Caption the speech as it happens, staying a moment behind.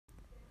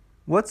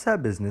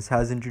WhatsApp Business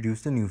has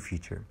introduced a new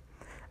feature.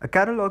 A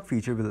catalog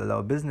feature will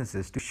allow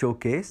businesses to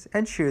showcase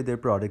and share their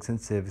products and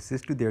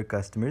services to their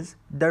customers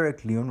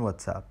directly on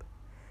WhatsApp.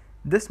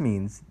 This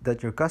means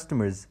that your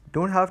customers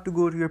don't have to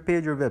go to your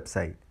page or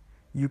website.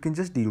 You can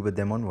just deal with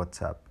them on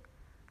WhatsApp.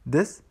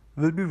 This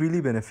will be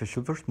really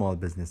beneficial for small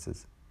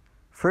businesses.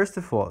 First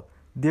of all,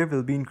 there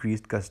will be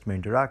increased customer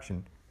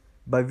interaction.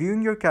 By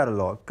viewing your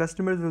catalog,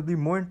 customers will be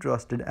more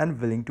interested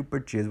and willing to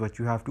purchase what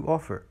you have to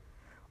offer.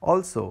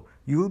 Also,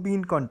 you will be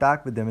in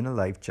contact with them in a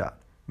live chat,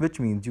 which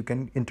means you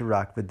can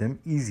interact with them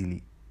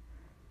easily.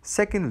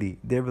 Secondly,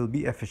 there will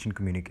be efficient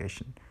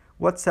communication.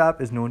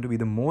 WhatsApp is known to be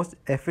the most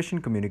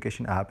efficient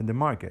communication app in the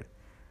market.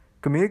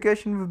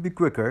 Communication will be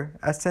quicker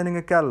as sending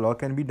a catalog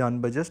can be done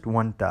by just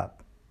one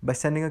tap. By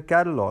sending a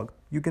catalog,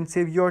 you can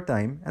save your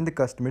time and the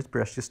customer's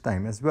precious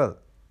time as well.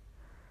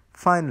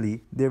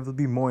 Finally, there will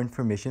be more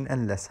information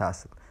and less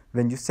hassle.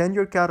 When you send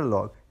your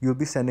catalog, you'll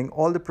be sending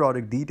all the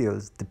product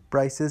details, the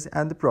prices,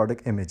 and the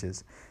product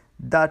images.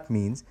 That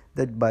means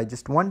that by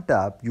just one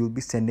tap, you'll be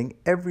sending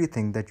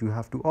everything that you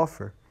have to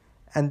offer.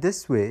 And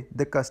this way,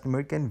 the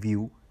customer can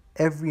view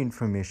every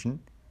information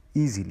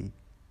easily.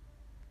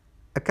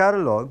 A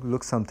catalog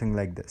looks something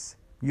like this.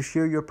 You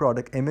share your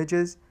product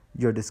images,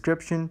 your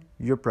description,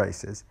 your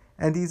prices,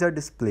 and these are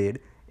displayed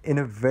in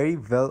a very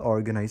well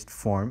organized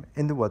form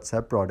in the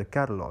WhatsApp product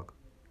catalog.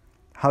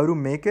 How to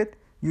make it?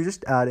 You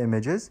just add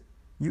images,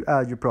 you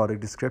add your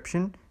product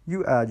description,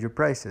 you add your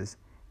prices,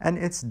 and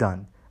it's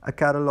done. A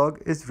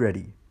catalog is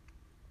ready.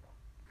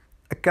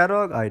 A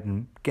catalog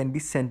item can be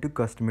sent to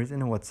customers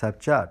in a WhatsApp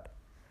chat.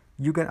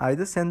 You can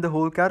either send the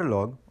whole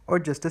catalog or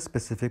just a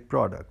specific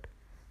product.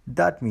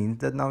 That means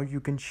that now you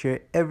can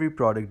share every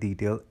product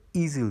detail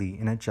easily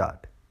in a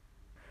chat.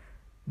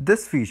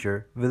 This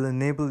feature will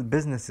enable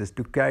businesses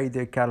to carry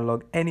their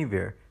catalog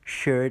anywhere,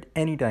 share it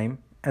anytime,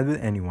 and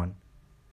with anyone.